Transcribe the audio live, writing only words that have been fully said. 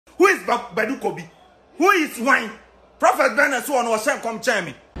BADU KOBI? Who is wine? Prophet Ben so on was sent come check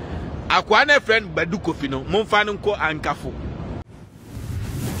me. Akwane friend BADU KOBI no momfa no nko ankafo.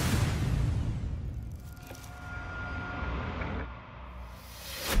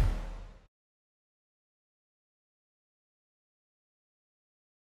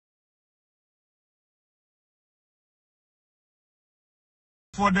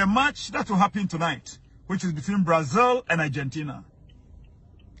 For the match that will happen tonight, which is between Brazil and Argentina,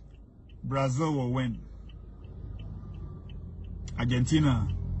 Brazil will win. Argentina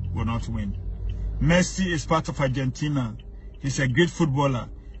will not win. Messi is part of Argentina. He's a great footballer,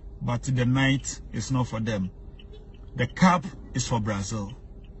 but the night is not for them. The cup is for Brazil.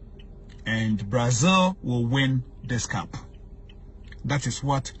 And Brazil will win this cup. That is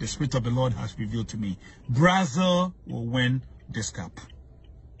what the Spirit of the Lord has revealed to me. Brazil will win this cup.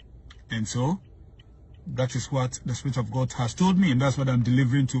 And so, that is what the Spirit of God has told me, and that's what I'm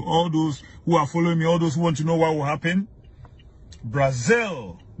delivering to all those who are following me, all those who want to know what will happen.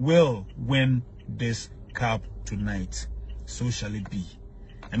 Brazil will win this cup tonight. So shall it be.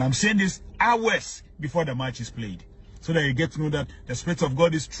 And I'm saying this hours before the match is played, so that you get to know that the Spirit of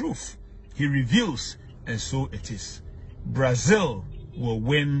God is truth. He reveals, and so it is. Brazil will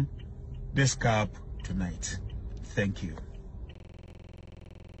win this cup tonight. Thank you.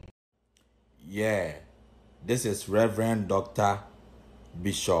 Yeah, this is Reverend Dr.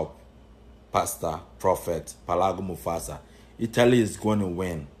 Bishop, Pastor, Prophet, Palago Mufasa. Italy is going to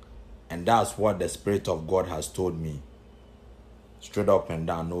win. And that's what the Spirit of God has told me. Straight up and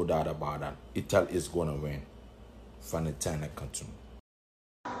down, no doubt about that. Italy is going to win. Funny time cartoon.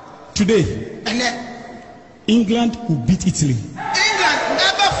 Today, England will beat Italy. England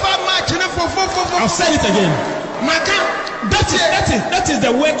never fought match. I'll say it again. That is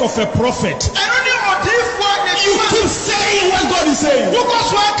the work of a prophet. You keep saying what God is saying.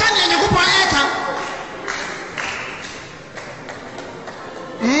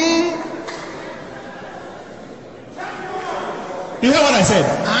 You hear what I said?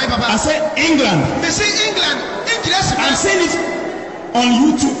 I said England. They say England. I'm saying it on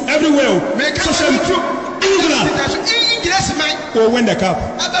YouTube everywhere. Social media. England will win the cup.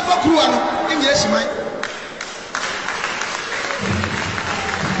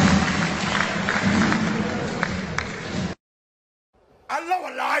 Allah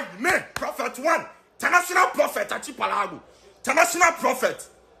alive, me, Prophet 1, international prophet, Agyapong, international prophet.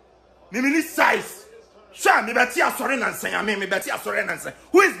 Me size. Sure, me beti asore nansen, me beti asore nansen.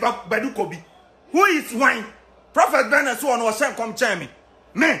 Who is BADU KOBI? Who is wine? Prophet Ben so on was sent come check me.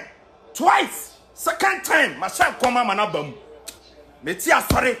 Me, twice, second time, my sent come manabam. Me ti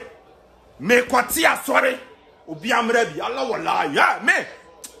asore, me kwati asore. Obi amrebi, Allah alive, yeah, me.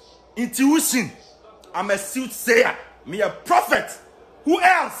 Intuition, I'm a soothsayer, me a prophet. Who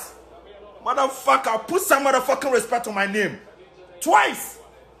else? Motherfucker, put some motherfucking respect on my name. Twice.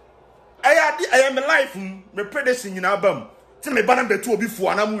 I am alive. Me predation in album. Tell me banam betu obi fu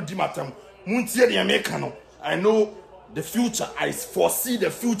anamu di matam. Muntie the Americano. I know the future. I foresee the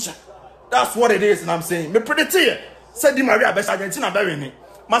future. That's what it is, and I'm saying. Me predict here. Say Di Maria best Argentina bury ni.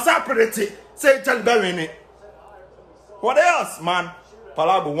 Masa predict. Say Italy bury ni. What else, man?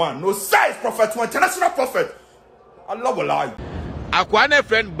 Palago 1. No size prophet 1. International prophet. Allah will lie. Akwane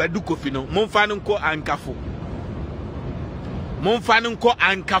friend BADU KOBI no momfa no nko ankafo. Momfa no nko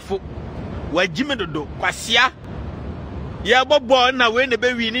ankafo. Wajime dodo kwasia. Ya bobo na we ne be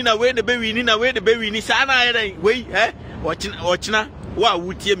wini na we ne be wini na we ne be wini sa na yere we ochina wa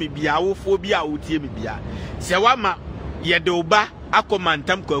wutie me bia wofo bia wutie me bia. Se wa ma ye de oba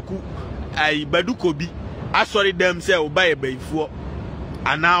akomantam kwaku ai BADU KOBI asori dem se oba ye baifo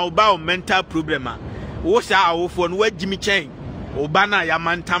ana oba o mental problem a wo sa awofo no wajimi chen oba na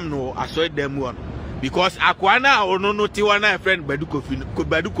yamantam no asori dem won because akwana ono no ti wana friend BADU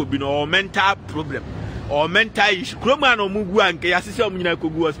KOBI no or mental problem or mental issue kroma no mugu anke yasese omnyina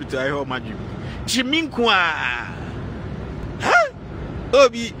kogu hospital I ho maju chiminku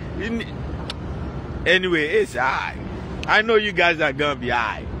obi anyway it's I know you guys are gonna be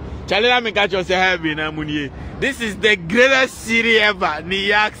high. Chalena me catch yourself heavy na munie. This is the greatest city ever, New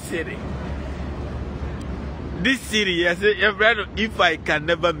York City. This city, yes, if I can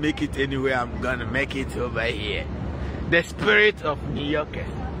never make it anywhere, I'm gonna make it over here. The spirit of New Yorkers.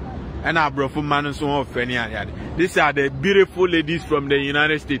 And I brought for man so of any. These are the beautiful ladies from the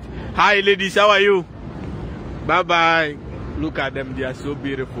United States. Hi ladies, how are you? Bye bye. Look at them, they are so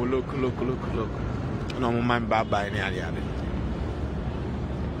beautiful. Look. No man, bye bye.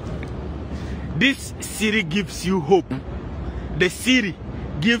 This city gives you hope. The city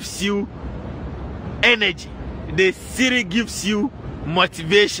gives you energy. The city gives you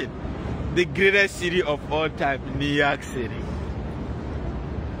motivation. the greatest city of all time, New York City.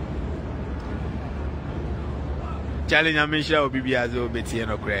 Challenge a mission will be as well, Betty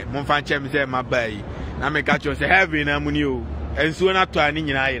and O'Cray. Monfan Chem said, my bay. I make catch us heavy in Amunio, and soon not turning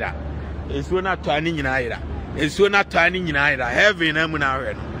in Ida. And soon not turning in Ida. And soon not turning in Ida. Heavy in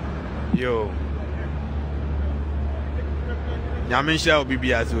Amunaren. Yo. Yamisha will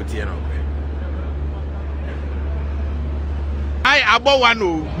be as well, Tiano. I about one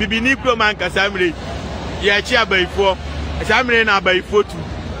who be Nico man Casamri. Yachia by 4. Samri now by 4 2.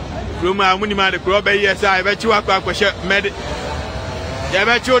 Roma Munima the Crobe, yes, I bet you are quite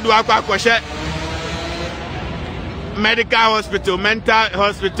medical hospital, mental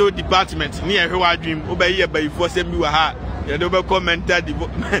hospital department near who I dream obey here by 4 7 you are. You don't call mental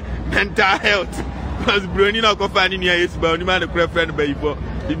health. Because Bruni not confining here is about the friend by 4.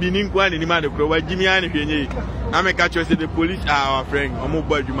 The beginning one in the man of Crow, Jimmy and I make catch us the police are our friend, or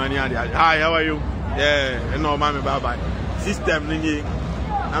mobile money. Hi, how are you? Yeah, no, mammy, bye bye. System,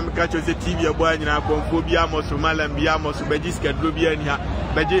 I'm catch us a TV boy in our phobia, Mosumalan, Biamos, Beji Scadrubia, and here,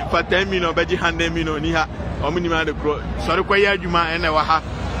 Beji for 10 minutes, Beji Handemino, Niha, or Minima the Crow. Sorry, Quaya, Juma, and our half.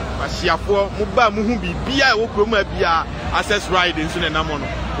 But she are for Muba Mubi, Bia, Okuma, Bia, access riding soon and Namono,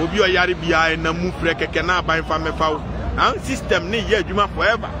 Obio Yari Bia, and Namu Freka cannot buy from a foul. System, need yeah, Juma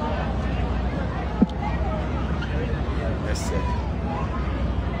forever. Yes, sir.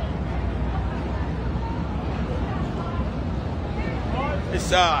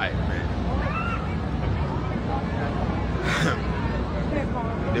 It's alright, man.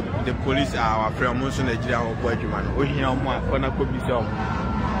 The police are our friend. Most of the Nigeria boy, man. We hear more. Kona kobi so.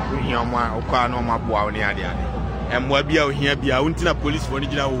 We hear more. Okwa no ma boa oni ade ade. Emwa bia we hear bia. Untina police for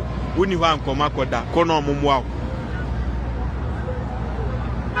Nigeria wo. Woni ho ankoma koda. Kono ommoa.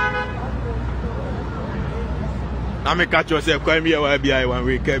 Na me catch yourself. Kwa bia wa bia one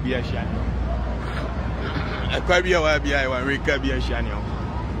week bia sha. Kwa bia wa bia one week bia sha ni o.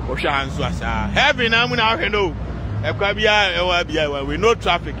 Heavy now, no. With no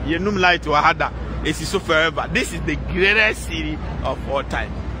traffic, you no light or harder. This is so forever. This is the greatest city of all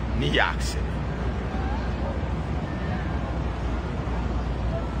time, New York City.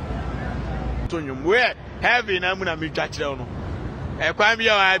 Where heavy now, I'm going to touch down. I can't be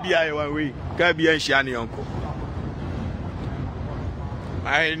one way. Can't be a shiny uncle.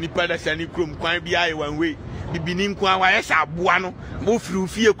 I need to send you can't be one way. Beginning kwa esa buano mo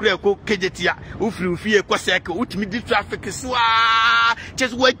frufie kura ko kejetia o frufie ko seke utimi di traffic so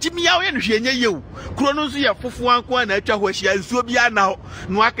just wajimi ya we no hwenye yewu kuro no so ye fofo anko na atwa ho ahia nsuo bia na ho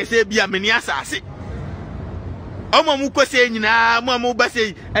no akese bia meni asase omo mu ko se nyina mo ba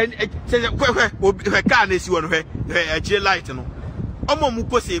se kwe ka na esi wono hwe akire light no omo mu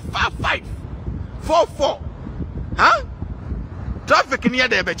ko se 55 44 huh traffic near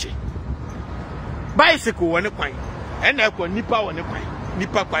there bechi bicycle won kwan ena ko nipa won kwan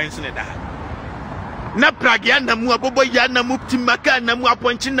nipa kwan so ne da na prag ya na mu abobo ya na mu timaka na mu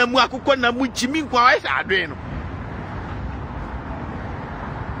aponchi na mu akukọ na mu jimi kwa wa sa adwen no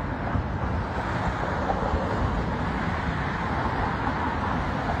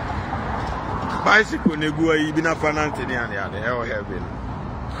bicycle ne guwa yi bi na fanante ni ande ade e o heaven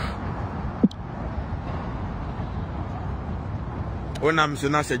onam so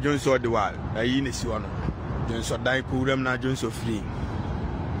na se Johnson de wa ayi ne si wono Johnson dan ko wuram na Johnson free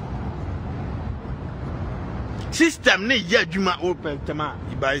system ne ya adwuma open tema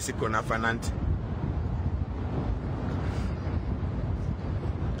I bicycle na fanante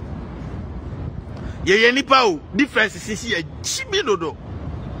ye nipa o difference sisi ya chimi dodo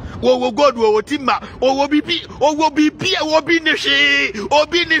wo god wo timba wo bibi obi ne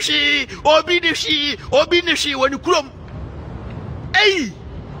shi woni krom hey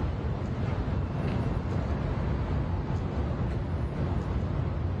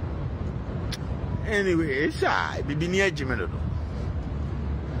anyway it's bibi ni agime dodo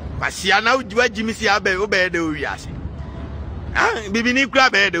pasia na ujiwa jimi si abe obede owiase bibi ni kura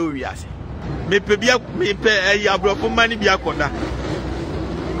be de owiase me pe abrofo mani bia koda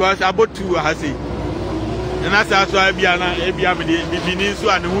because about 2 has it and that's also bia me bibi ni so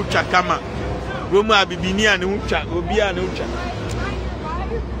ane hu twa kama Roma bibi ni ane hu twa obi ane hu twa.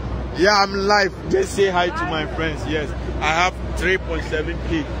 Yeah, I'm live. Just say hi to my friends. Yes, I have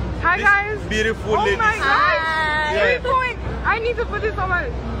 3.7K. Hi guys. Beautiful ladies. Oh my God. Yeah. 3 I need to put this on my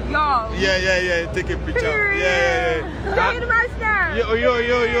y'all. Yeah. Take a picture. Yeah. Say it to my stand.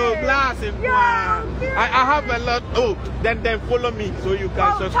 Yo, glasses. Yeah. I have a lot. Oh, then follow me so you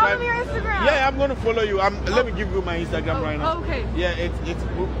can subscribe. Follow me on Instagram. Yeah, I'm gonna follow you. Let me give you my Instagram right now. Okay. Yeah, it's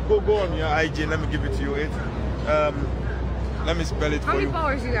go on your IG. Let me give it to you. It's Let me spell it How for many you.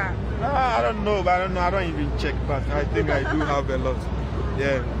 followers you got? I don't know, but I don't even check, but I think I do have a lot.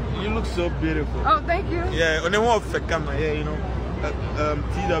 Yeah, you look so beautiful. Oh, thank you. Yeah, on the one of the camera, yeah, you know,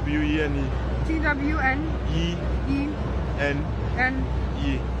 TWENE. TWNE.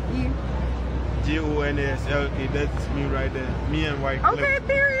 JONASLA, that's me right there. Me and white. Okay,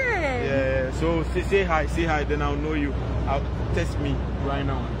 period. Yeah, so say hi, then I'll know you. I'll test me right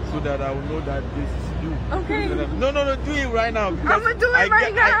now so that I will know that this is you. Okay. No, do it right now. I'm gonna do it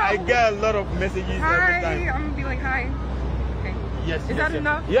right now. I get a lot of messages every time. Hi, I'm gonna be like hi. Okay. Yes. Is that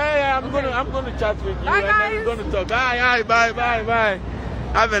enough? Yeah, I'm gonna chat with you. Bye, guys. And then we're gonna talk. Hi, bye.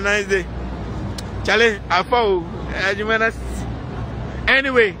 Have a nice day. Charlie, I follow.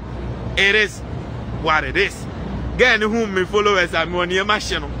 Anyway, it is what it is. Get whom me followers I'm on your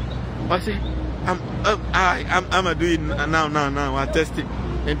machine. But say I'm gonna do it now. I test it.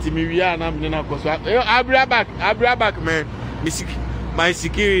 And to me we are now because I'll be back, man. My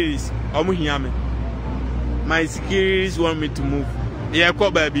securities, my securities want me to move. Yeah,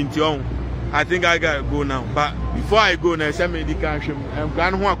 call baby into on. I think I gotta go now. But before I go now, send me the cash. I'm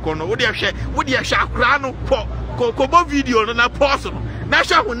going to corner. What do you share? What do you share? Crano, Kobo video, and a person.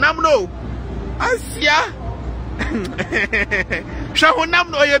 Nasha who nam no. Asia. Shahunam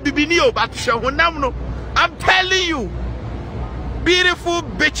no ye bibinio, but Shahunam no. I'm telling you, beautiful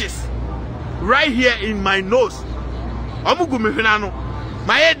bitches right here in my nose. Omugu mefinano.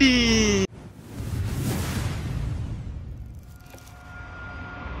 My head.